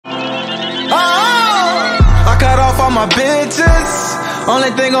my bitches, only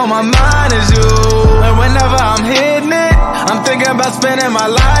thing on my mind is you. And whenever I'm hitting it, I'm thinking about spending my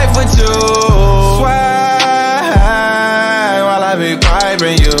life with you. Swag, while I be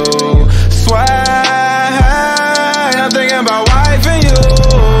piping you. Swag, I'm thinking about wifing you.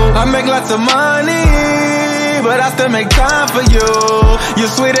 I make lots of money, but I still make time for you. You're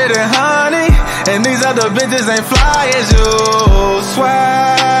sweeter than honey, and these other bitches ain't fly as you. Swag,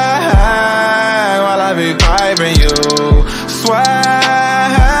 while I be piping you. Swag,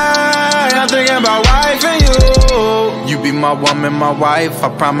 I'm thinking about wifing you. You be my woman, my wife, I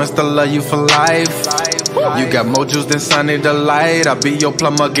promise to love you for life. You got more juice than Sunny Delight, I'll be your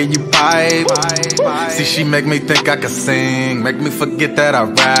plumber, give you pipe. See, she make me think I could sing, make me forget that I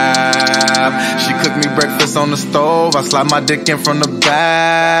rap. She cook me breakfast on the stove, I slide my dick in from the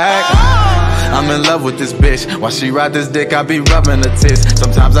back. I'm in love with this bitch, while she ride this dick, I be rubbing her tits.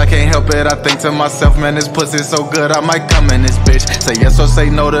 Sometimes I can't help it, I think to myself, man, this pussy so good, I might come in this bitch. Say yes or say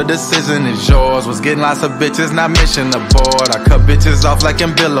no, the decision is yours. Was getting lots of bitches, not mission aboard. I cut bitches off like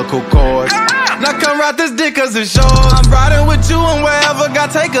umbilical cords. Now come ride this dick cause it's yours. I'm riding with you and wherever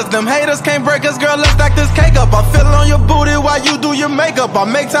God take us. Them haters can't break us, girl, let's stack this cake up. I feel on your booty while you do your makeup. I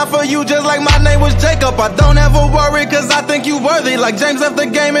make time for you just like my name was Jacob. I don't ever worry cause I think you worthy. Like James left the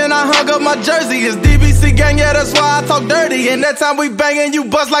game and I hung up my jersey. It's DBC gang, yeah, that's why I talk dirty. And that time we banging, you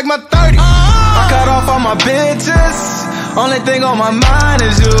bust like my 30. I cut off all my bitches, only thing on my mind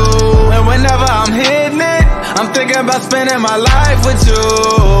is you. And whenever I'm hitting it, I'm thinking about spending my life with you.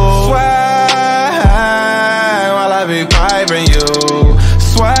 Swag, while I be piping you.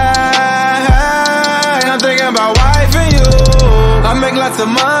 Swag, I'm thinking about wifing you. I make lots of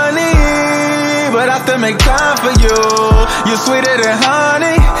money, but I still make time for you. You're sweeter than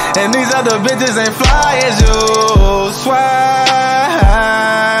honey, and these other bitches ain't fly as you. Swag,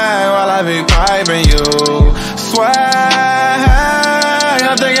 while I be piping you. Swag,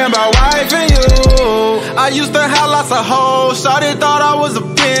 I'm thinking about wifing you. I used to have lots of hoes, shawty thought I was a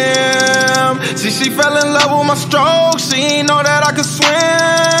pimp. She fell in love with my stroke, she ain't know that I could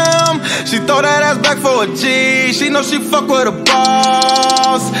swim. She throw that ass back for a G, she know she fuck with a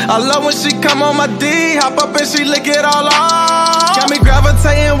boss. I love when she come on my D, hop up and she lick it all off. Got me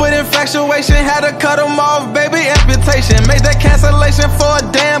gravitating with infatuation, had to cut them off, baby, amputation. Made that cancellation for a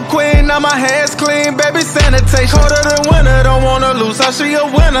damn queen, now my hair's clean, baby, sanitation. Colder than winter, don't wanna lose her, she a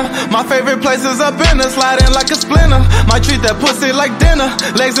winner. My favorite place is up in her, sliding like a splinter. Might treat that pussy like dinner,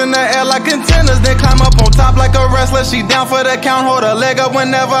 legs in the air like antennas, then climb up on top like a wrestler. She down for the count, hold her leg up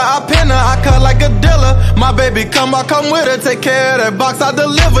whenever I pin her. I cut like a dealer, my baby come, I come with her. Take care of that box, I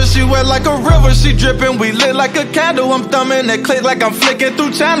deliver. She wet like a river, she dripping, we lit like a candle. I'm thumbing that click like I'm flicking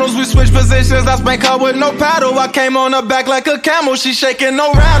through channels. We switch positions, I spank her with no paddle. I came on her back like a camel, she shaking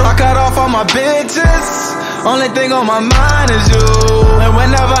no rattle. I cut off all my bitches, only thing on my mind is you. And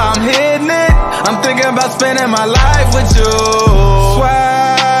whenever I'm hitting it, I'm thinking about spending my life with you. Swag,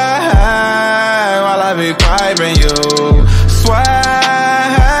 while I be piping you.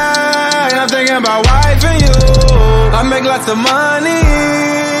 Swag, I'm thinking about wifing you. I make lots of money,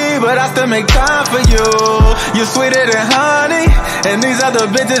 but I still make time for you. You're sweeter than honey, and these other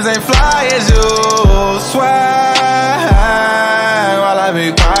bitches ain't fly as you. Swag, while I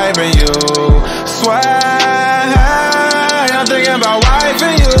be piping you. Swag, I'm thinking about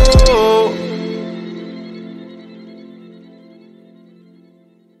wifing you.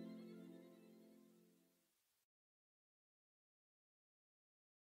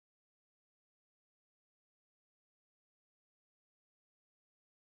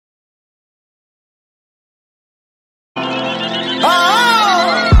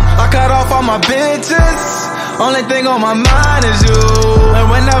 All my bitches, only thing on my mind is you. And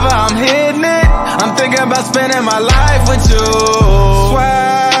whenever I'm hitting it, I'm thinking about spending my life with you.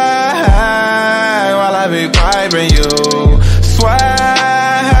 Swag, while I be piping you. Swag,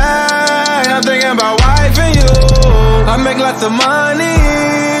 I'm thinking about wifing you. I make lots of money,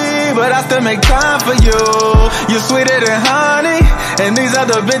 but I still make time for you. You're sweeter than honey, and these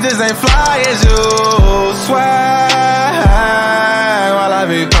other bitches ain't fly as you. Swag, while I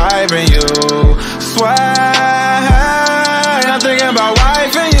be piping you. Swag, I'm thinking about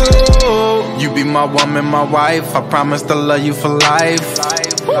wifing you. You be my woman, my wife, I promise to love you for life.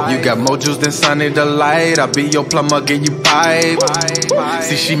 You got more juice than Sunny Delight, I'll be your plumber, give you pipe.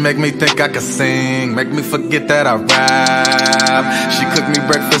 See, she make me think I could sing, make me forget that I rap. She cook me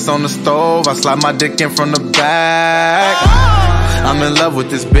breakfast on the stove, I slide my dick in from the back. I'm in love with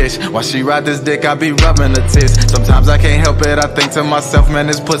this bitch, while she ride this dick, I be rubbing her tits. Sometimes I can't help it, I think to myself, man,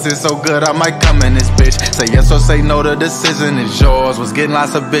 this pussy so good, I might come in this bitch. Say yes or say no, the decision is yours. Was getting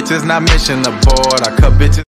lots of bitches, not mission aboard. I cut bitches